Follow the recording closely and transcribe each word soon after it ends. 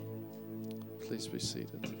Please be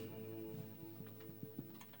seated.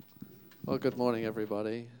 Well, good morning,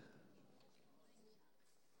 everybody.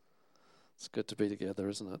 It's good to be together,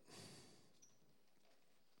 isn't it?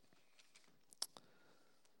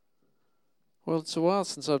 Well, it's a while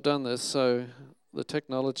since I've done this, so the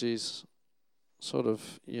technology's sort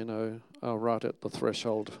of, are right at the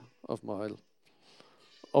threshold of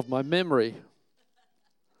my memory.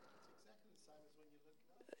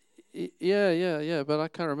 Yeah, but I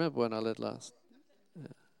can't remember when I led last. Yeah.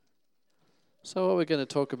 So what we're going to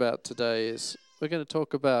talk about today is we're going to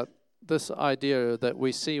talk about this idea that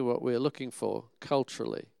we see what we're looking for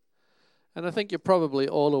culturally. And I think you're probably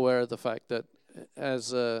all aware of the fact that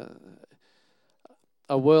as a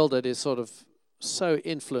world that is sort of so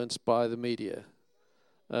influenced by the media,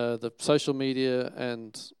 the social media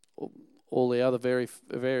and all the other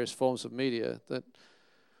various forms of media, that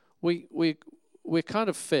we're kind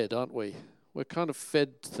of fed, aren't we? We're kind of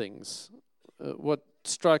fed things. What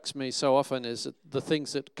strikes me so often is that the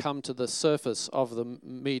things that come to the surface of the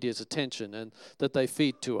media's attention and that they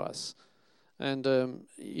feed to us. And,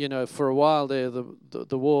 for a while there,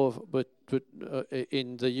 the war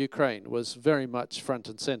in the Ukraine was very much front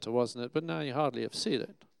and center, wasn't it? But now you hardly ever see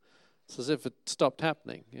it. It's as if it stopped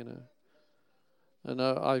happening,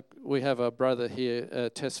 And we have our brother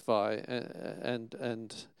here, Tesfai,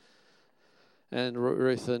 and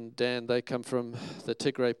Ruth and Dan. They come from the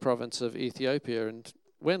Tigray province of Ethiopia. And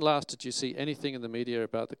when last did you see anything in the media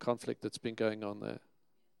about the conflict that's been going on there?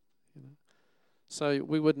 So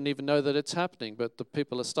we wouldn't even know that it's happening, but the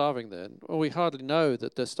people are starving there. Well, we hardly know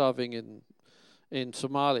that they're starving in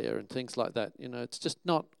Somalia and things like that. It's just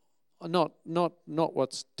not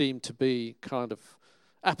what's deemed to be kind of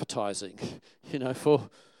appetizing, for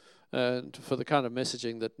the kind of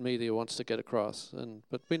messaging that media wants to get across.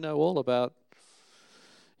 But we know all about,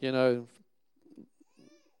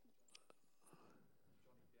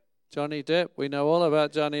 Johnny Depp. We know all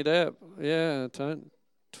about Johnny Depp. Yeah, don't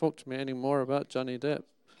talk to me anymore about Johnny Depp.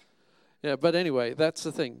 Yeah, but anyway, that's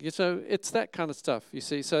the thing. So it's that kind of stuff, you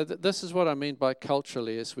see. So this is what I mean by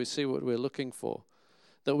culturally, is we see what we're looking for,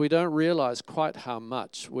 that we don't realize quite how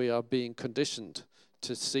much we are being conditioned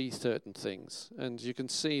to see certain things. And you can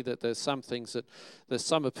see that there's some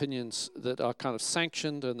opinions that are kind of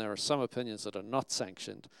sanctioned, and there are some opinions that are not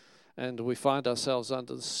sanctioned. And we find ourselves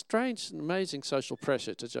under the strange and amazing social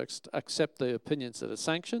pressure to just accept the opinions that are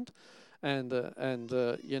sanctioned. And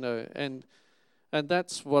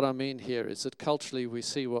that's what I mean here, is that culturally we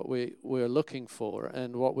see what we're looking for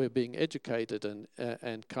and what we're being educated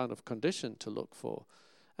and kind of conditioned to look for.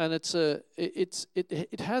 And it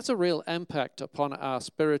has a real impact upon our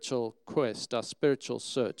spiritual quest, our spiritual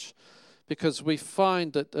search, because we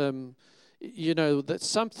find that that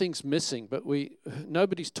something's missing, but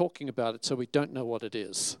nobody's talking about it, so we don't know what it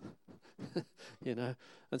is. And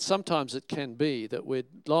sometimes it can be that we're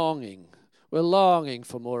longing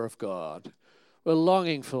for more of God. We're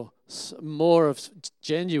longing for more of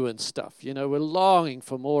genuine stuff. We're longing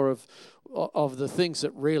for more of the things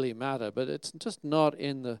that really matter, but it's just not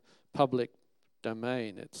in the public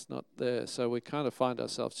domain. It's not there. So we kind of find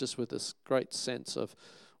ourselves just with this great sense of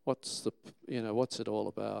what's it all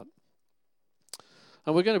about.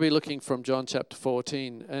 And we're going to be looking from John chapter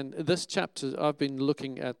 14. And this chapter, I've been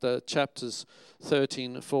looking at the chapters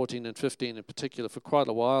 13, 14, and 15 in particular for quite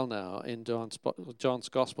a while now in John's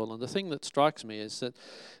Gospel. And the thing that strikes me is that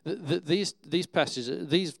these passages,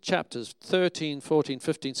 these chapters, 13, 14,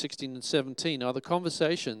 15, 16, and 17, are the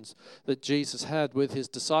conversations that Jesus had with his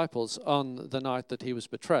disciples on the night that he was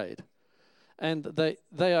betrayed. And they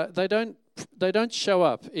don't show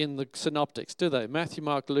up in the synoptics, do they? Matthew,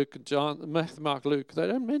 Mark, Luke, they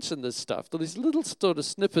don't mention this stuff. These little sort of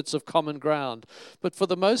snippets of common ground. But for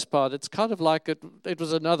the most part, it's kind of like it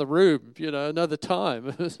was another room, another time,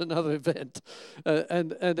 it was another event.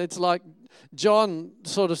 And it's like John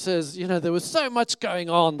sort of says, there was so much going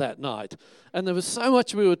on that night. And there was so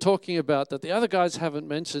much we were talking about that the other guys haven't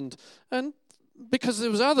mentioned. And because there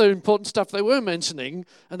was other important stuff they were mentioning,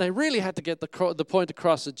 and they really had to get the point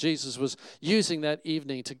across that Jesus was using that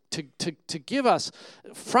evening to give us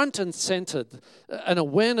front and centered an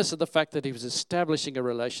awareness of the fact that he was establishing a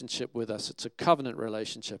relationship with us. It's a covenant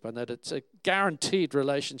relationship, and that it's a guaranteed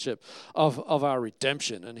relationship of our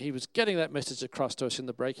redemption. And he was getting that message across to us in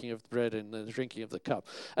the breaking of the bread and the drinking of the cup.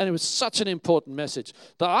 And it was such an important message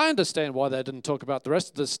that I understand why they didn't talk about the rest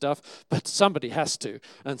of this stuff, but somebody has to.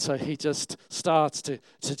 And so he just starts to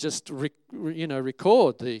just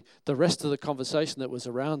record the rest of the conversation that was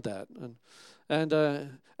around that,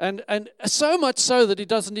 and so much so that he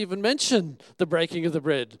doesn't even mention the breaking of the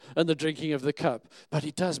bread and the drinking of the cup, but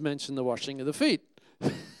he does mention the washing of the feet.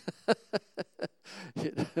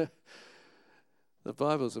 The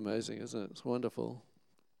Bible's amazing, isn't it? It's wonderful.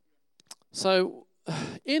 So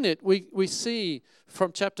in it, we see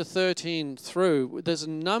from chapter 13 through, there's a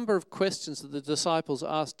number of questions that the disciples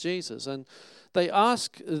ask Jesus. And they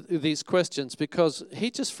ask these questions because he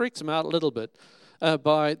just freaks them out a little bit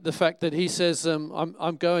by the fact that he says,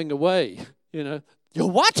 I'm going away, You're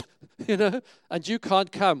what? And you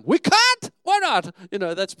can't come. We can't? Why not?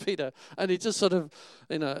 That's Peter. And he just sort of,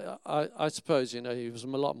 I suppose, he was a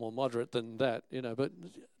lot more moderate than that, But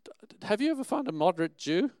have you ever found a moderate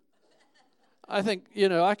Jew? I think,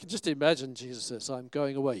 I can just imagine Jesus says, I'm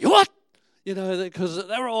going away. You what? Because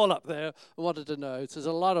they were all up there and wanted to know. There's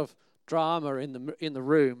a lot of drama in the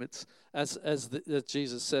room. It's as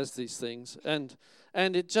Jesus says these things.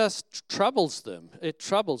 And it just troubles them. It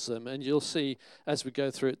troubles them. And you'll see as we go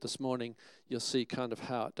through it this morning, you'll see kind of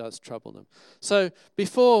how it does trouble them. So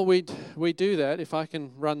before we do that, if I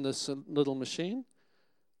can run this little machine.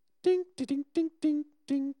 Ding, ding, ding, ding, ding,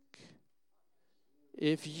 ding.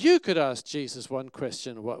 If you could ask Jesus one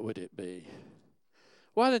question, what would it be?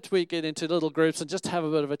 Why don't we get into little groups and just have a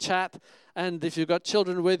bit of a chat? And if you've got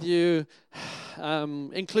children with you,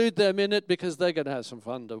 include them in it because they're going to have some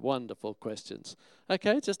wonderful questions.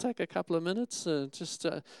 Okay, just take a couple of minutes.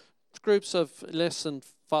 Groups of less than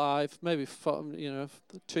 5, maybe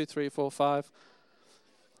 2, 3, 4, 5.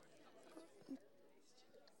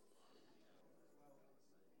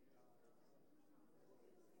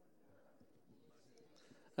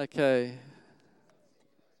 Okay.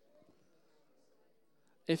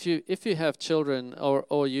 If you have children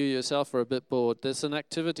or you yourself are a bit bored, there's an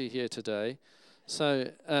activity here today. So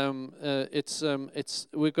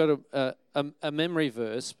we've got a memory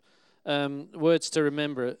verse, words to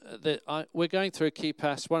remember. We're going through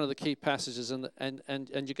one of the key passages, and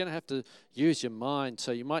you're going to have to use your mind.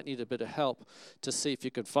 So you might need a bit of help to see if you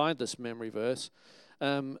can find this memory verse.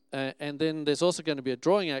 And then there's also going to be a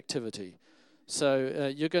drawing activity.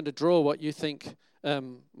 So you're going to draw what you think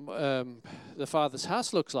the Father's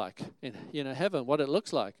house looks like in heaven, what it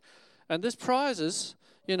looks like. And there's prizes,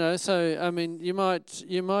 so I mean you might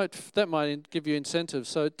that might give you incentives.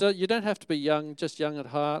 So you don't have to be young, just young at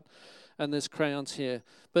heart. And there's crayons here,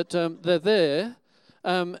 but they're there.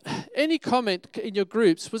 Any comment in your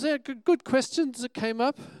groups? Was there good questions that came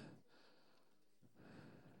up?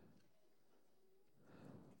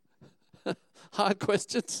 Hard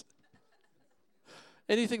questions.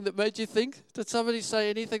 Anything that made you think? Did somebody say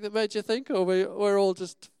anything that made you think, or we're all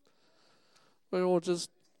just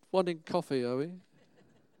wanting coffee, are we?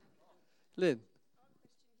 Lynn,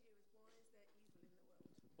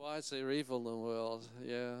 why is there evil in the world?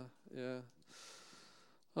 Yeah.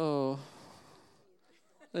 Oh,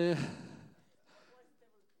 yeah.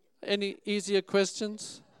 Any easier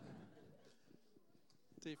questions?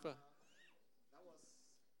 Deeper.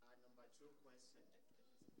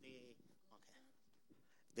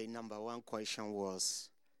 The number one question was,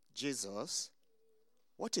 Jesus,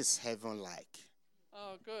 what is heaven like?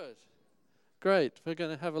 Oh, good. Great. We're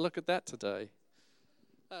going to have a look at that today.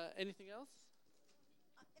 Anything else?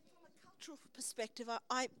 From a cultural perspective,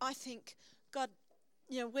 I think God,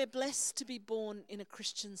 we're blessed to be born in a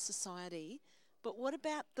Christian society, but what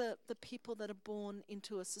about the people that are born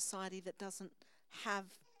into a society that doesn't have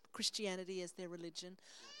Christianity as their religion?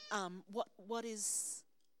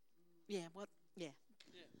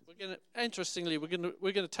 Interestingly, we're going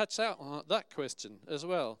to touch out on that question as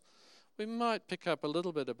well. We might pick up a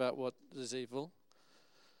little bit about what is evil.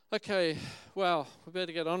 Okay, well, we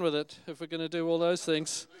better get on with it if we're going to do all those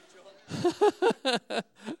things.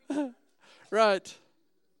 Right.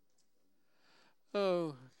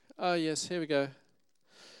 Oh, yes, here we go.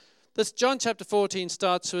 This John chapter 14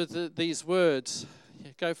 starts with these words.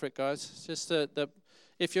 Yeah, go for it, guys. Just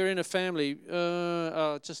if you're in a family,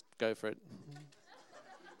 just go for it.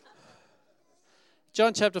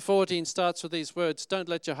 John chapter 14 starts with these words, don't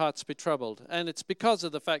let your hearts be troubled. And it's because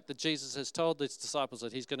of the fact that Jesus has told his disciples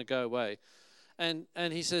that he's going to go away. And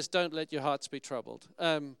he says, don't let your hearts be troubled.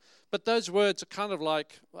 But those words are kind of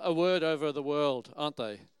like a word over the world, aren't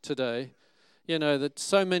they, today? That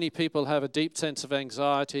so many people have a deep sense of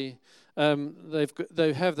anxiety.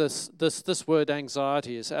 They have this word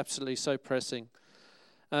anxiety is absolutely so pressing.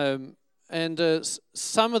 And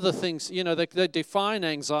some of the things, they define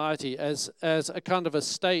anxiety as a kind of a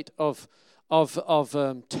state of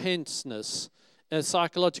tenseness, a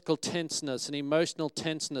psychological tenseness, an emotional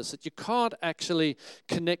tenseness that you can't actually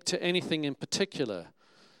connect to anything in particular.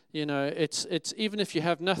 It's even if you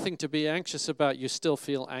have nothing to be anxious about, you still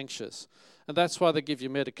feel anxious, and that's why they give you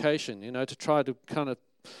medication, to try to kind of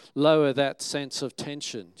lower that sense of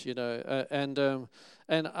tension,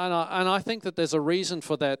 And I think that there's a reason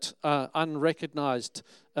for that unrecognized,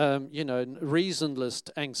 reasonless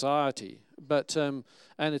anxiety. But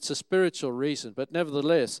and it's a spiritual reason. But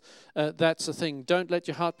nevertheless, that's the thing. Don't let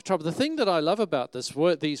your heart be troubled. The thing that I love about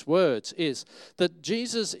these words is that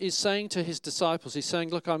Jesus is saying to his disciples, he's saying,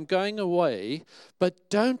 look, I'm going away, but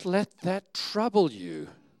don't let that trouble you.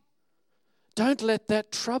 Don't let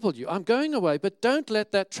that trouble you. I'm going away, but don't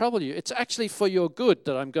let that trouble you. It's actually for your good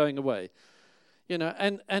that I'm going away.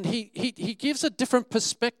 And he gives a different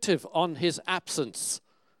perspective on his absence.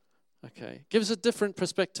 Okay, gives a different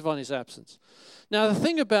perspective on his absence. Now, the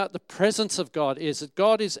thing about the presence of God is that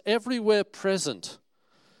God is everywhere present.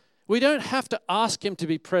 We don't have to ask him to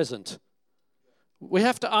be present. We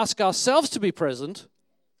have to ask ourselves to be present.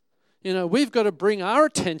 We've got to bring our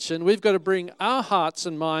attention, we've got to bring our hearts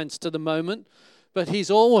and minds to the moment, but he's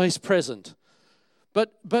always present.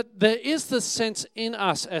 But there is this sense in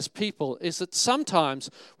us as people, is that sometimes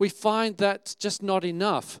we find that's just not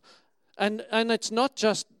enough. And it's not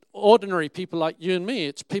just ordinary people like you and me,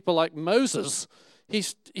 it's people like Moses.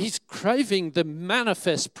 He's craving the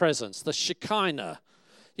manifest presence, the Shekinah.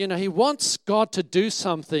 He wants God to do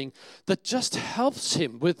something that just helps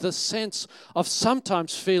him with the sense of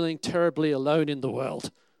sometimes feeling terribly alone in the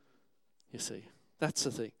world. You see, that's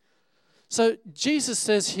the thing. So Jesus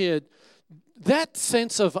says here, that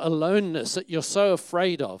sense of aloneness that you're so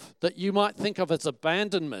afraid of, that you might think of as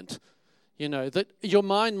abandonment, that your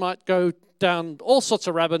mind might go down all sorts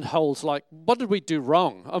of rabbit holes like, what did we do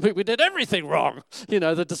wrong? I mean, we did everything wrong.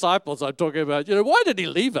 The disciples I'm talking about, why did he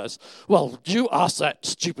leave us? Well, you asked that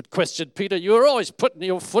stupid question, Peter. You were always putting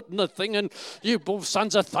your foot in the thing, and you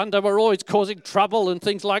sons of thunder were always causing trouble and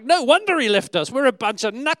things like, no wonder he left us. We're a bunch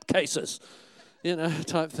of nutcases,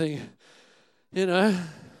 type thing,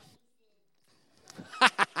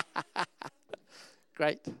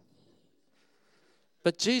 Great.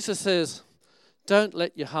 But Jesus says, don't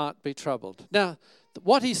let your heart be troubled. Now,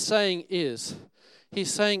 what he's saying is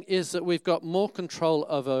that we've got more control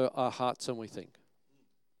over our hearts than we think.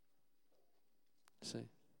 See?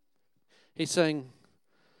 He's saying,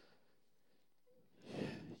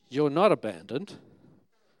 you're not abandoned.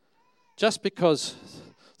 Just because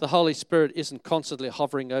the Holy Spirit isn't constantly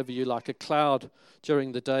hovering over you like a cloud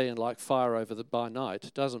during the day and like fire by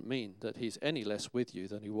night, doesn't mean that he's any less with you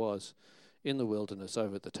than he was in the wilderness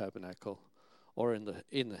over at the tabernacle, or in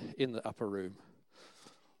the upper room,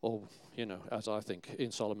 or as I think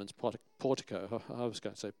in Solomon's portico. I was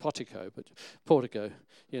going to say portico, but portico.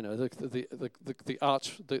 The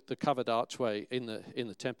arch, the covered archway in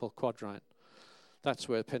the temple quadrant. That's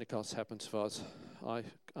where Pentecost happens, as far as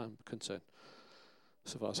I'm concerned.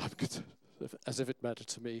 As far as I'm concerned, as if it mattered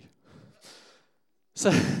to me.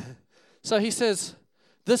 So he says,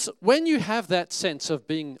 this when you have that sense of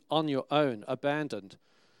being on your own, abandoned.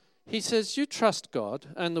 He says, you trust God,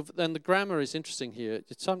 and the grammar is interesting here.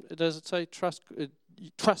 Does it say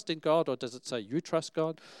trust in God, or does it say you trust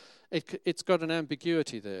God? It's got an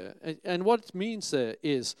ambiguity there. And what it means there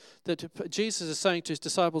is that Jesus is saying to his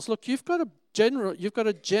disciples, look, you've got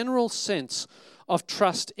a general sense of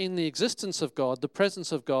trust in the existence of God, the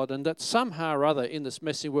presence of God, and that somehow or other in this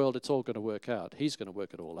messy world it's all going to work out. He's going to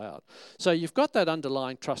work it all out. So you've got that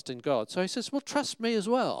underlying trust in God. So he says, well, trust me as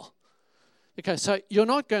well. Okay, so you're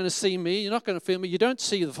not going to see me, you're not going to feel me, you don't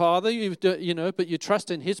see the Father, but you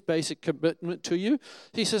trust in his basic commitment to you.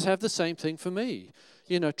 He says, have the same thing for me.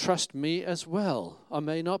 Trust me as well. I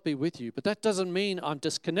may not be with you, but that doesn't mean I'm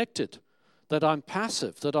disconnected, that I'm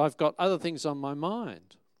passive, that I've got other things on my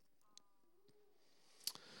mind.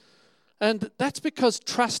 And that's because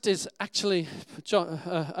trust is actually,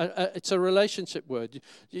 it's a relationship word.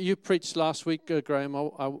 You preached last week, Graham.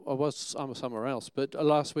 I'm somewhere else, but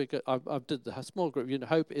last week I did the small group.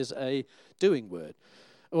 Hope is a doing word,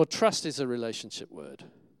 or trust is a relationship word.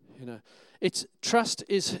 It's trust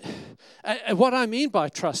is. What I mean by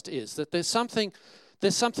trust is that there's something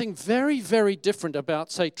very, very different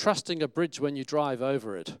about, say, trusting a bridge when you drive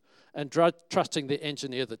over it, and trusting the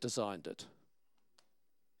engineer that designed it.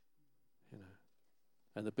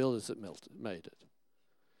 And the builders that made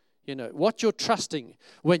it. What you're trusting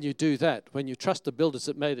when you do that, when you trust the builders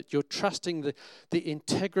that made it, you're trusting the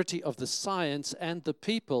integrity of the science and the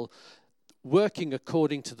people working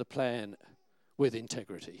according to the plan with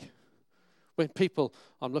integrity. When people,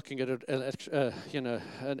 I'm looking at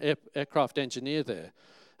an aircraft engineer there,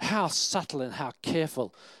 how subtle and how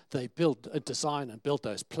careful they design and build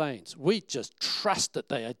those planes. We just trust that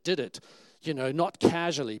they did it. Not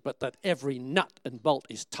casually, but that every nut and bolt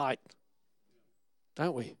is tight.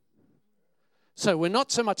 Don't we? So we're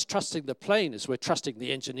not so much trusting the plane as we're trusting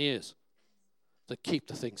the engineers that keep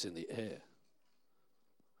the things in the air.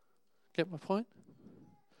 Get my point?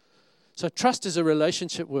 So trust is a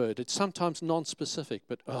relationship word. It's sometimes non-specific,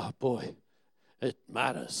 but oh boy, it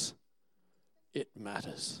matters. It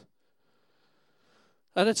matters.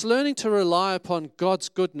 And it's learning to rely upon God's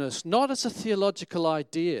goodness, not as a theological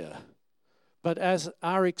idea, but as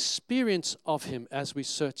our experience of him as we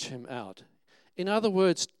search him out. In other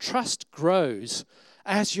words, trust grows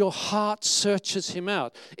as your heart searches him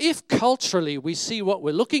out. If culturally we see what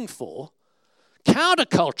we're looking for,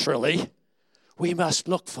 counterculturally, we must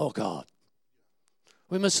look for God.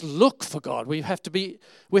 We must look for God. We have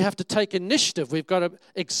to take initiative. We've got to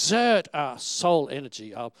exert our soul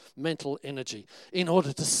energy, our mental energy, in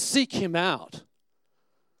order to seek him out.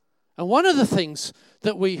 And one of the things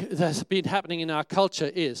that's been happening in our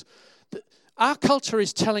culture is that our culture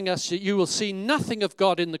is telling us that you will see nothing of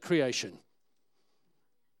God in the creation.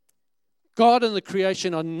 God and the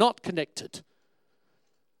creation are not connected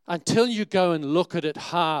until you go and look at it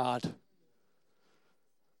hard.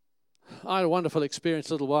 I had a wonderful experience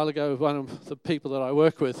a little while ago with one of the people that I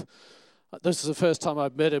work with. This is the first time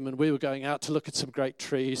I'd met him, and we were going out to look at some great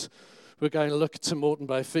trees. We were going to look at some Moreton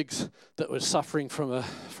Bay figs that were suffering from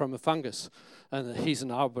a fungus, and he's an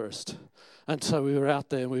arborist. And so we were out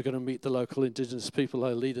there, and we were going to meet the local Indigenous people,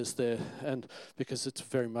 our leaders there, and because it's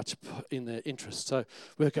very much in their interest. So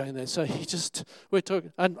we're going there. So we're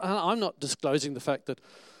talking, and I'm not disclosing the fact that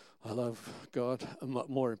I love God, and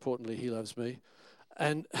more importantly, he loves me.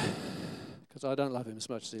 And because I don't love him as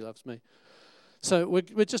much as he loves me. So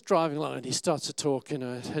we're just driving along, and he starts to talk,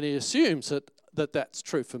 and he assumes that's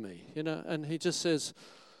true for me, and he just says,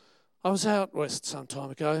 I was out west some time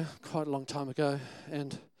ago, quite a long time ago,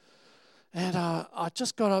 and I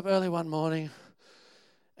just got up early one morning,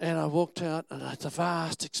 and I walked out, and the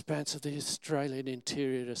vast expanse of the Australian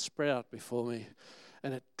interior just spread out before me,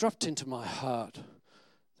 and it dropped into my heart,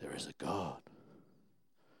 there is a God.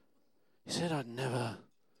 He said, I'd never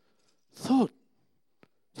thought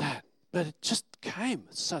that, but it just came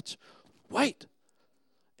with such weight.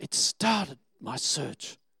 It started my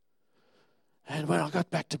search. And when I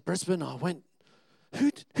got back to Brisbane, I went,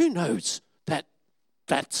 who knows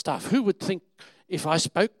that stuff? Who would think if I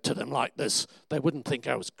spoke to them like this, they wouldn't think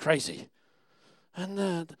I was crazy? And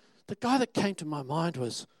the guy that came to my mind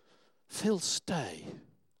was Phil Stay.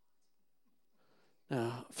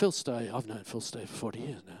 Now, Phil Stay, I've known Phil Stay for 40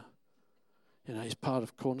 years now. He's part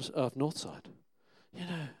of Northside.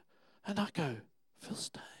 And I go, Phil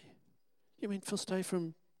Stay? You mean Phil Stay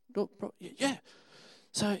from yeah.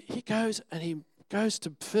 So he goes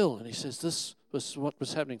to Phil, and he says, this was what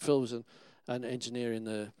was happening. Phil was an engineer in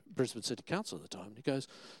the Brisbane City Council at the time. And he goes,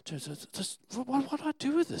 what do I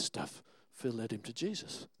do with this stuff? Phil led him to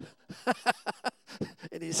Jesus.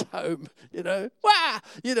 In his home, Wow!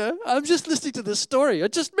 I'm just listening to this story. I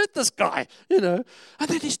just met this guy, And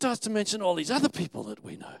then he starts to mention all these other people that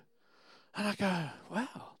we know. And I go,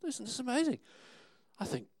 wow, this is amazing. I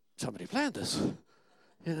think somebody planned this,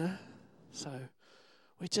 So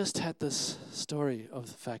we just had this story of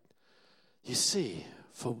the fact, you see,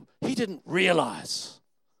 he didn't realize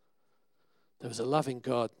there was a loving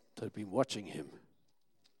God that had been watching him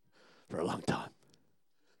for a long time.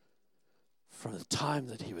 From the time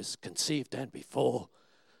that he was conceived and before,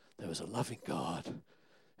 there was a loving God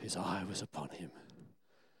whose eye was upon him.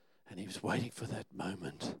 And he was waiting for that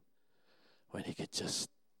moment when he could just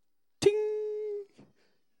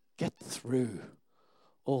get through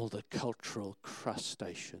all the cultural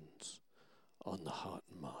crustaceans on the heart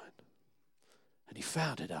and mind. And he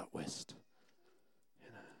found it out west.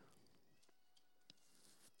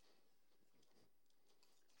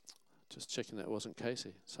 Just checking that wasn't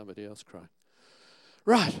Casey. Somebody else cried.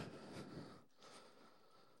 Right.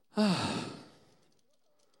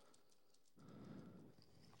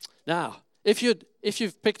 Now, if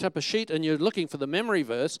you've picked up a sheet and you're looking for the memory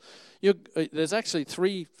verse, there's actually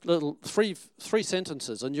three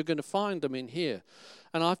sentences, and you're going to find them in here.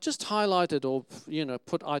 And I've just highlighted or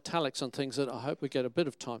put italics on things that I hope we get a bit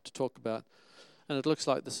of time to talk about. And it looks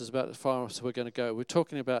like this is about as far as we're going to go. We're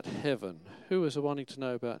talking about heaven. Who is wanting to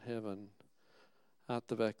know about heaven? Out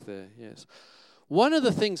the back there, yes. One of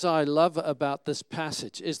the things I love about this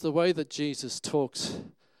passage is the way that Jesus talks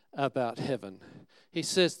about heaven. He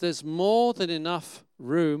says, there's more than enough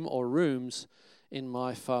room or rooms in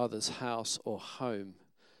my Father's house or home.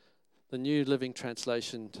 The New Living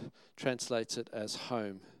Translation translates it as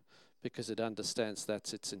home because it understands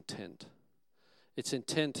that's its intent. Its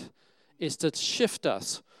intent is to shift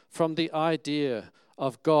us from the idea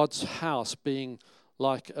of God's house being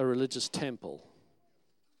like a religious temple.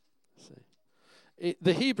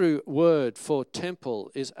 The Hebrew word for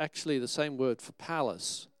temple is actually the same word for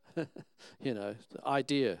palace. The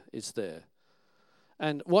idea is there.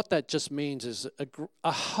 And what that just means is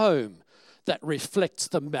a home that reflects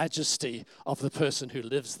the majesty of the person who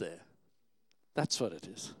lives there. That's what it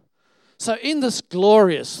is. So in this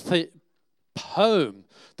glorious home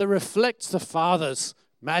that reflects the Father's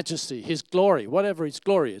majesty, his glory, whatever his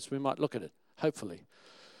glory is, we might look at it, hopefully.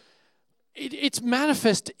 It's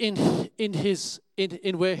manifest in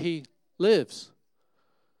where he lives.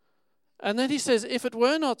 And then he says, if it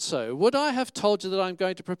were not so, would I have told you that I'm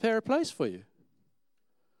going to prepare a place for you?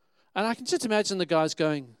 And I can just imagine the guys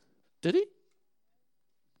going, did he?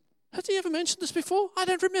 Has he ever mentioned this before? I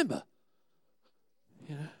don't remember.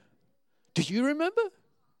 Do you remember?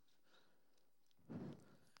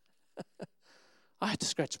 I had to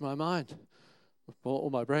scratch my mind, or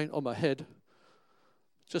my brain, or my head.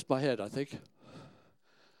 Just my head, I think.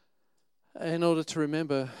 In order to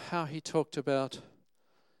remember how he talked about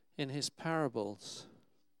in his parables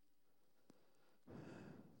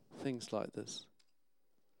things like this.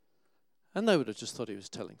 And they would have just thought he was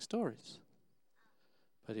telling stories.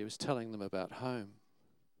 But he was telling them about home.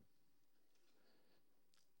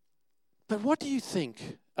 But what do you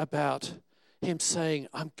think about him saying,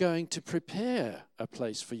 I'm going to prepare a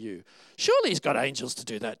place for you? Surely he's got angels to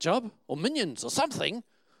do that job, or minions, or something.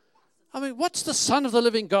 I mean, what's the Son of the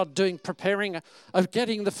living God doing, preparing,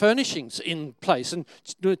 getting the furnishings in place and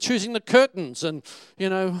choosing the curtains and,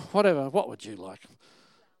 whatever. What would you like?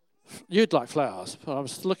 You'd like flowers. Well, I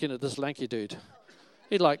was looking at this lanky dude.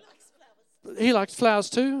 He likes flowers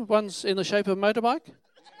too. One's in the shape of a motorbike.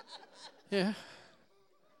 Yeah.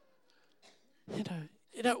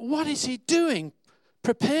 What is he doing?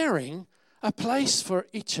 Preparing a place for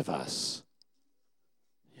each of us.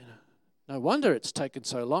 No wonder it's taken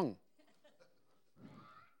so long.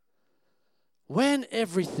 When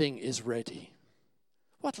everything is ready.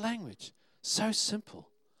 What language? So simple.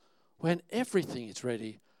 When everything is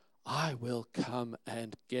ready, I will come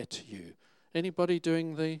and get you. Anybody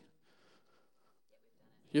doing the...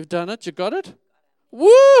 You've done it? You got it?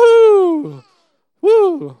 Woo!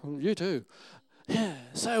 Woo! You too. Yeah.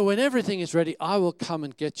 So when everything is ready, I will come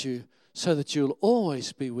and get you so that you'll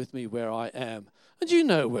always be with me where I am. And you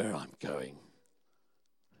know where I'm going.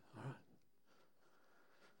 All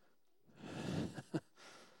right.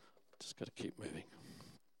 Just got to keep moving.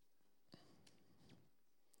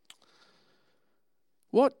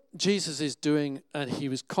 What Jesus is doing, and he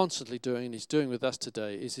was constantly doing, and he's doing with us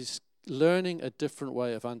today, is he's learning a different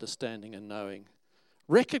way of understanding and knowing.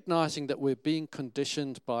 Recognizing that we're being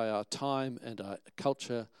conditioned by our time and our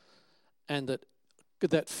culture, and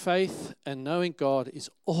that faith and knowing God is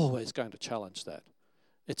always going to challenge that.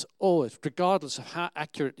 It's always, regardless of how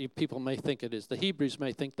accurately people may think it is. The Hebrews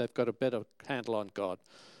may think they've got a better handle on God.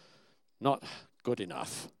 Not good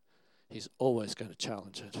enough. He's always going to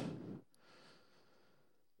challenge it.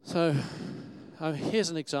 So, here's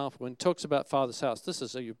an example. When it talks about Father's house,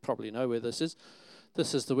 you probably know where this is.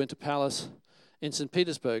 This is the Winter Palace in St.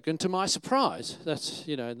 Petersburg. And to my surprise, that's,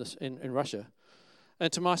 in Russia.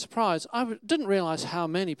 And to my surprise, I didn't realize how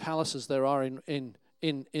many palaces there are in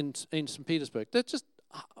St. Petersburg. There's just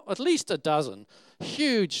at least a dozen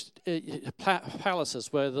huge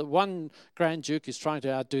palaces where the one Grand Duke is trying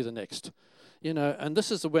to outdo the next. And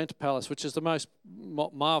this is the Winter Palace, which is the most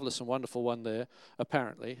marvelous and wonderful one there,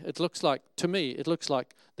 apparently. It looks like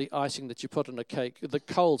the icing that you put on a cake, the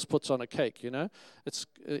Coles puts on a cake,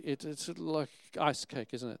 It's like ice cake,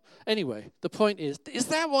 isn't it? Anyway, the point is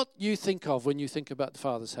that what you think of when you think about the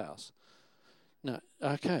Father's house? No.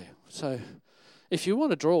 Okay, so if you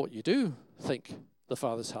want to draw what you do think the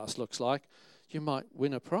Father's house looks like, you might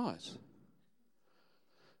win a prize.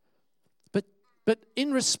 But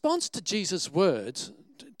in response to Jesus' words,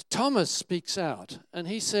 Thomas speaks out and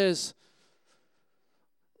he says,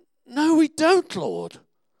 no, we don't, Lord.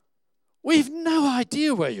 We've no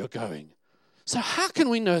idea where you're going. So how can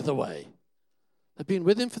we know the way? They've been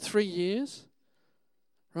with him for 3 years,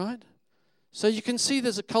 right? So you can see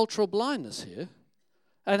there's a cultural blindness here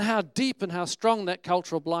and how deep and how strong that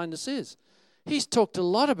cultural blindness is. He's talked a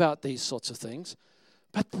lot about these sorts of things,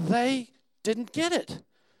 but they didn't get it.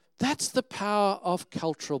 That's the power of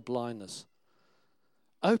cultural blindness.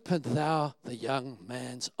 Open thou the young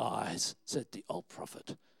man's eyes, said the old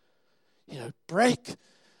prophet. Break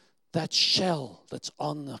that shell that's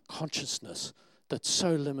on the consciousness that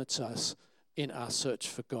so limits us in our search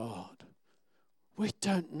for God. We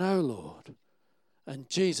don't know, Lord. And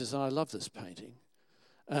Jesus, and I love this painting,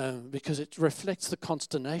 because it reflects the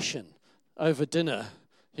consternation over dinner.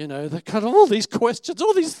 They're kind of all these questions,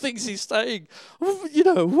 all these things he's saying.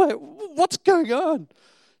 What's going on?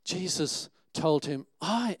 Jesus told him,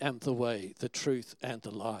 I am the way, the truth, and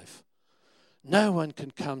the life. No one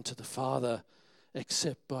can come to the Father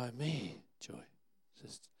except by me. Joy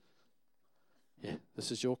says, yeah,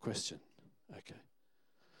 this is your question. Okay.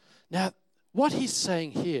 Now, what he's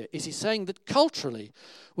saying here is he's saying that culturally,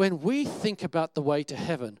 when we think about the way to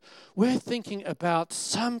heaven, we're thinking about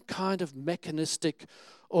some kind of mechanistic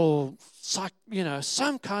or,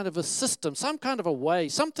 some kind of a system, some kind of a way,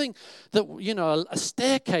 something that, a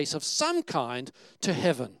staircase of some kind to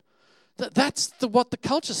heaven. That's what the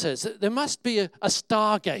culture says. There must be a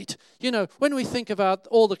stargate. When we think about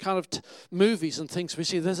all the kind of movies and things we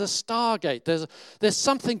see, there's a stargate. There's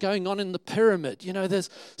something going on in the pyramid. There's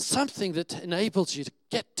something that enables you to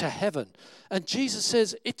get to heaven. And Jesus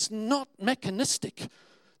says it's not mechanistic.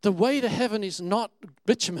 The way to heaven is not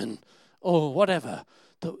bitumen or whatever.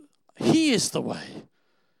 He is the way.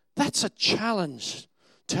 That's a challenge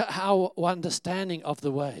to our understanding of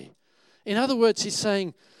the way. In other words, he's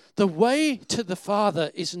saying, the way to the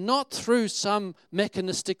Father is not through some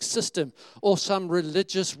mechanistic system or some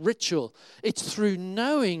religious ritual. It's through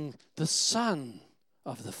knowing the Son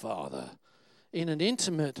of the Father in an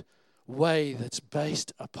intimate way that's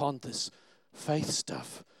based upon this faith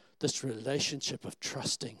stuff, this relationship of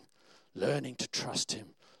trusting, learning to trust Him,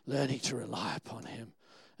 learning to rely upon Him,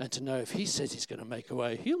 and to know if He says He's going to make a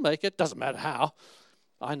way, He'll make it. Doesn't matter how.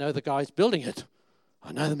 I know the guy's building it.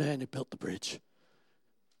 I know the man who built the bridge.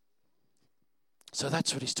 So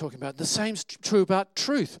that's what he's talking about. The same's true about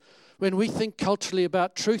truth. When we think culturally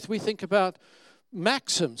about truth, we think about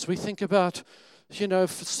maxims. We think about,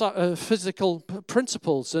 physical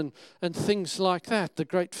principles and things like that. The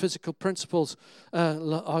great physical principles are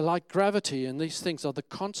like gravity, and these things are the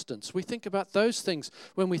constants. We think about those things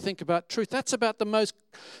when we think about truth. That's about the most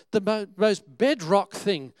bedrock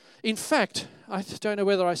thing. In fact, I don't know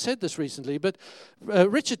whether I said this recently, but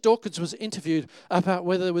Richard Dawkins was interviewed about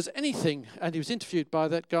whether there was anything, and he was interviewed by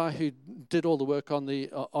that guy who did all the work on the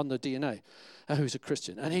DNA, who's a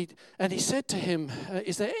Christian. And he said to him,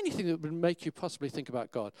 is there anything that would make you possibly think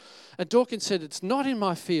about God? And Dawkins said, it's not in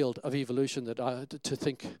my field of evolution that to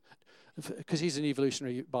think, because he's an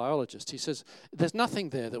evolutionary biologist. He says, there's nothing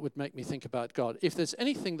there that would make me think about God. If there's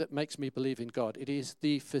anything that makes me believe in God, it is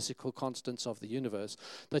the physical constants of the universe,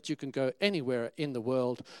 that you can go anywhere in the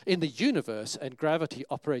world, in the universe, and gravity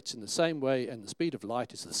operates in the same way, and the speed of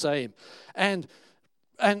light is the same. And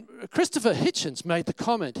Christopher Hitchens made the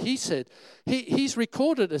comment. He said he's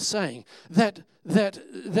recorded as saying that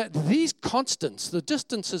these constants, the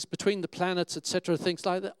distances between the planets, etc., things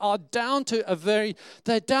like that, are down to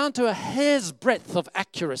a hair's breadth of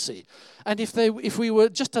accuracy. And if we were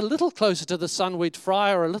just a little closer to the sun, we'd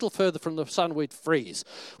fry, or a little further from the sun, we'd freeze.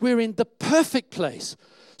 We're in the perfect place.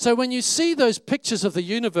 So when you see those pictures of the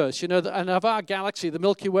universe, and of our galaxy, the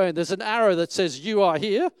Milky Way, and there's an arrow that says you are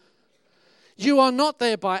here. You are not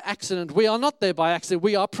there by accident. We are not there by accident.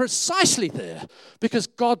 We are precisely there because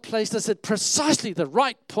God placed us at precisely the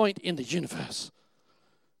right point in the universe.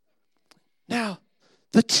 Now,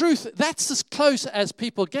 the truth, that's as close as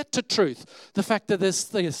people get to truth. The fact that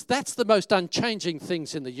that's the most unchanging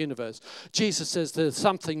things in the universe. Jesus says there's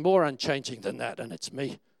something more unchanging than that, and it's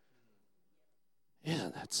me.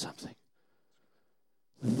 Isn't that something?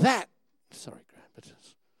 Sorry, Graham, but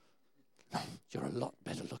you're a lot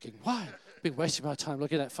better looking. Why? Been wasting my time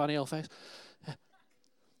looking at that funny old face.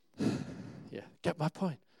 Yeah, get my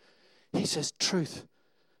point. He says truth.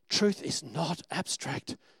 Truth is not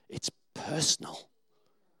abstract. It's personal.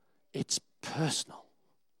 It's personal.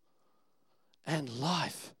 And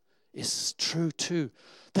life is true too.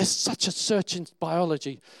 There's such a search in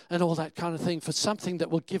biology and all that kind of thing for something that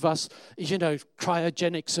will give us,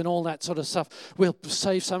 cryogenics and all that sort of stuff. We'll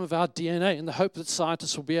save some of our DNA in the hope that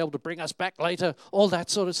scientists will be able to bring us back later, all that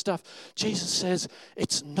sort of stuff. Jesus says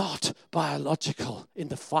it's not biological in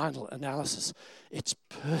the final analysis. It's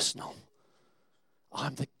personal.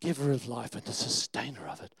 I'm the giver of life and the sustainer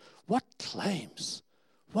of it. What claims?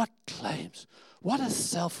 What claims? What a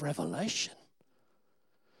self-revelation.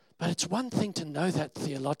 But it's one thing to know that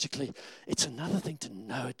theologically. It's another thing to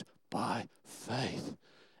know it by faith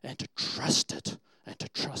and to trust it and to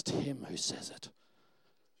trust Him who says it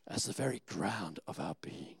as the very ground of our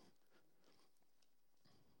being.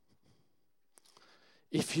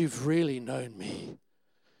 If you've really known me,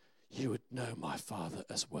 you would know my Father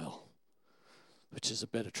as well, which is a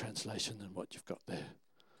better translation than what you've got there.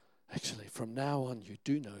 Actually, from now on, you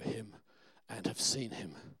do know Him and have seen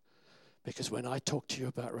Him. Because when I talk to you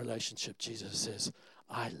about relationship, Jesus says,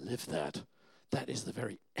 I live that. That is the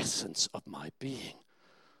very essence of my being.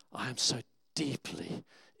 I am so deeply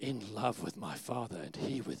in love with my Father and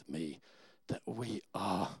He with me that we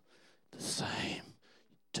are the same.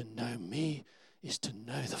 To know me is to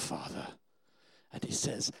know the Father. And he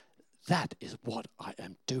says, that is what I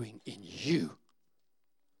am doing in you.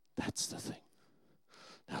 That's the thing.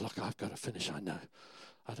 Now, look, I've got to finish, I know.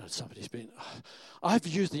 I know somebody's been... I've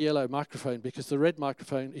used the yellow microphone because the red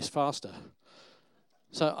microphone is faster.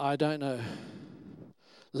 So I don't know.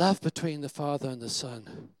 Love between the Father and the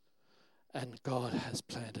Son. And God has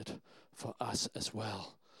planned it for us as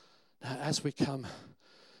well. Now, as we come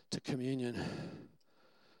to communion,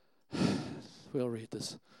 we'll read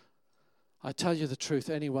this. I tell you the truth,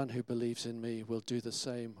 anyone who believes in me will do the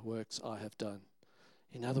same works I have done.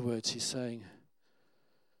 In other words, he's saying,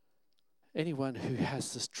 anyone who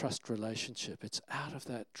has this trust relationship, it's out of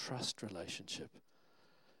that trust relationship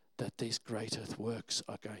that these greater works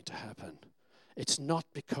are going to happen. It's not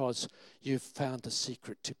because you've found the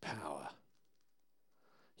secret to power.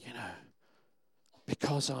 You know,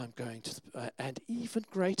 because I'm going to, and even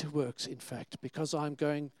greater works, in fact, because I'm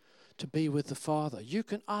going to be with the Father. You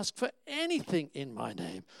can ask for anything in my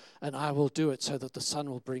name, and I will do it so that the Son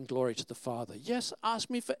will bring glory to the Father. Yes, ask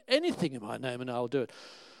me for anything in my name, and I will do it.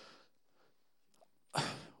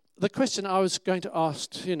 The question I was going to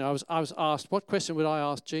ask, I was asked, what question would I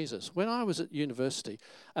ask Jesus? When I was at university,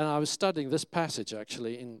 and I was studying this passage,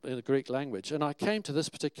 actually, in the Greek language, and I came to this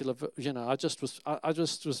particular, I just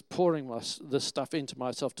was pouring this stuff into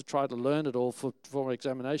myself to try to learn it all for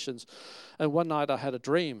examinations. And one night I had a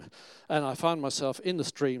dream, and I found myself in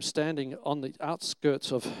this dream standing on the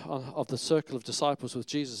outskirts of the circle of disciples with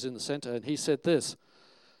Jesus in the center, and he said this,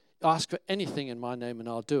 ask for anything in my name and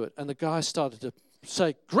I'll do it. And the guy started to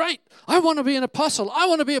say, great, I want to be an apostle. I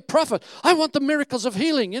want to be a prophet. I want the miracles of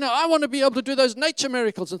healing. I want to be able to do those nature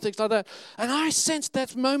miracles and things like that. And I sensed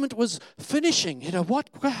that moment was finishing.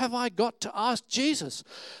 What have I got to ask Jesus?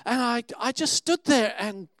 And I just stood there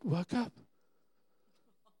and woke up.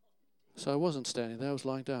 So I wasn't standing there. I was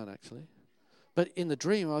lying down, actually. But in the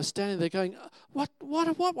dream, I was standing there going, what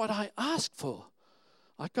would I ask for?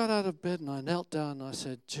 I got out of bed and I knelt down and I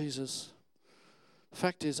said, Jesus, the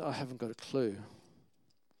fact is I haven't got a clue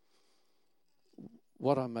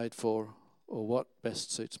what I'm made for or what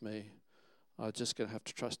best suits me. I'm just going to have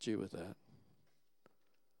to trust you with that.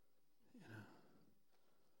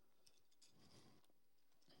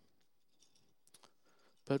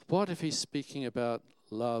 But what if he's speaking about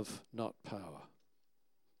love, not power,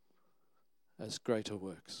 as greater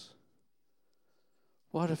works?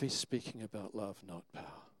 What if he's speaking about love, not power?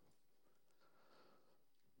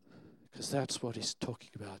 Because that's what he's talking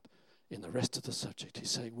about in the rest of the subject.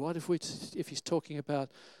 He's saying, what if he's talking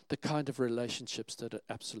about the kind of relationships that are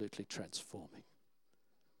absolutely transforming?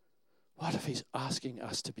 What if he's asking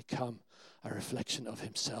us to become a reflection of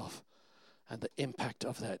himself, and the impact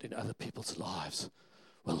of that in other people's lives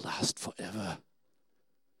will last forever?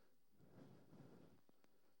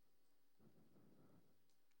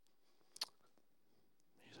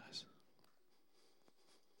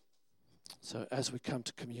 So as we come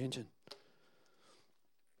to communion,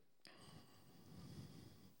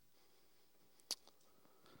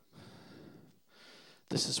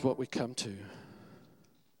 this is what we come to.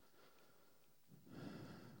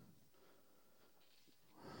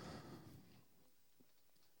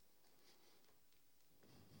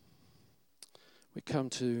 We come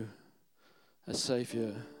to a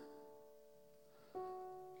Savior.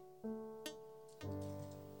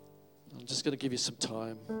 I'm just going to give you some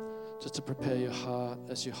time just to prepare your heart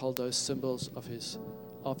as you hold those symbols of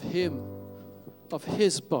Him, of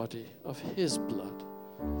His body, of His blood,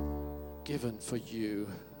 given for you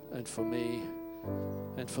and for me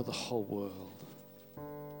and for the whole world.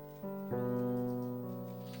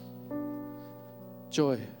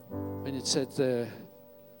 Joy, when it said there,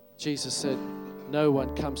 Jesus said, no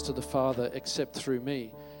one comes to the Father except through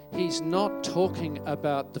me. He's not talking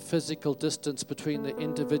about the physical distance between the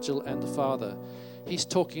individual and the Father. He's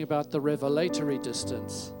talking about the revelatory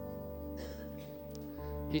distance.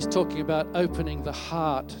 He's talking about opening the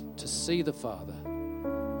heart to see the Father.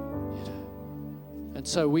 And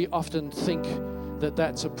so we often think that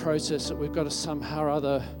that's a process that we've got to somehow or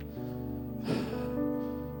other,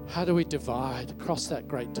 how do we cross that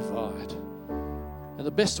great divide? And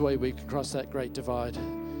the best way we can cross that great divide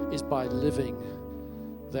is by living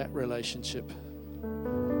that relationship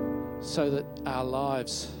so that our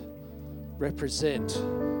lives represent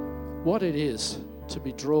what it is to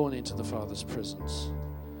be drawn into the Father's presence.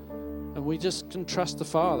 And we just can trust the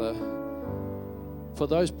Father for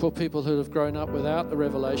those poor people who have grown up without the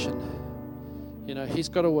revelation. He's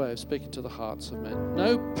got a way of speaking to the hearts of men.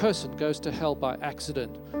 No person goes to hell by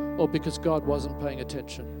accident or because God wasn't paying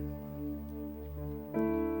attention.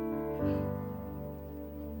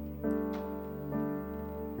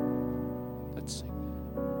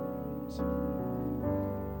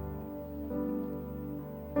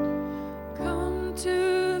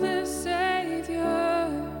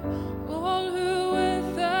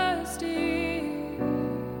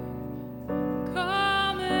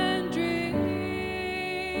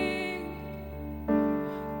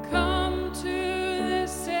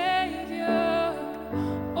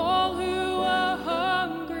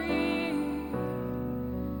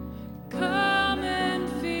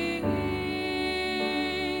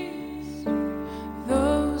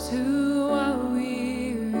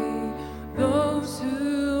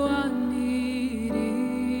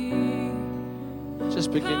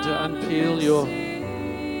 just begin to unpeel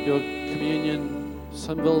your communion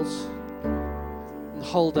symbols and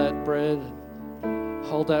hold that bread,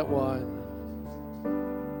 hold that wine.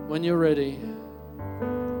 When you're ready,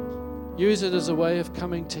 use it as a way of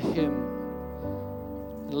coming to Him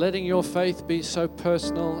and letting your faith be so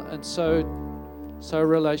personal and so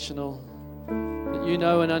relational that you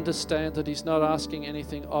know and understand that He's not asking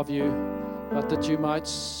anything of you, but that you might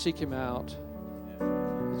seek Him out,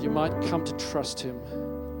 that you might come to trust Him.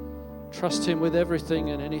 Trust Him with everything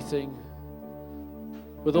and anything,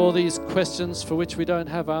 with all these questions for which we don't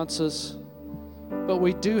have answers, but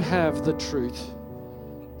we do have the truth,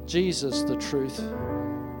 Jesus the truth.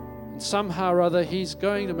 And somehow or other He's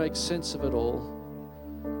going to make sense of it all.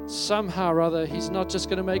 Somehow or other He's not just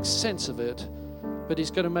going to make sense of it, but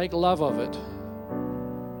He's going to make love of it.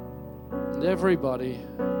 And everybody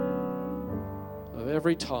of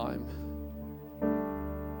every time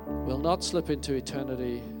will not slip into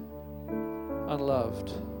eternity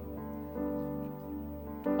unloved,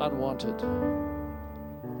 unwanted.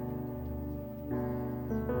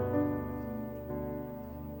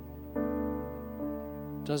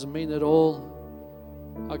 Doesn't mean that all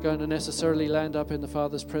are going to necessarily land up in the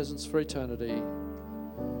Father's presence for eternity,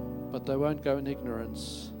 but they won't go in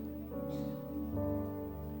ignorance.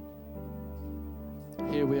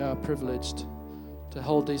 Here we are privileged to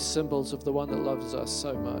hold these symbols of the one that loves us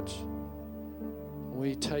so much.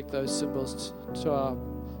 We take those symbols to our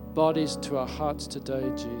bodies, to our hearts today,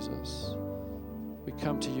 Jesus. We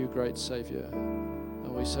come to you, great Savior,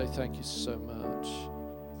 and we say thank you so much.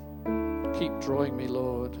 Keep drawing me,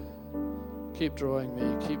 Lord. Keep drawing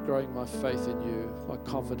me. Keep growing my faith in you, my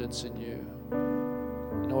confidence in you,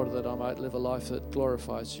 in order that I might live a life that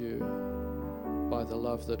glorifies you by the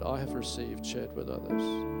love that I have received, shared with others.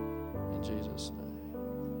 In Jesus' name.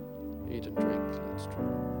 Eat and drink. Let's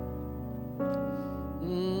drink.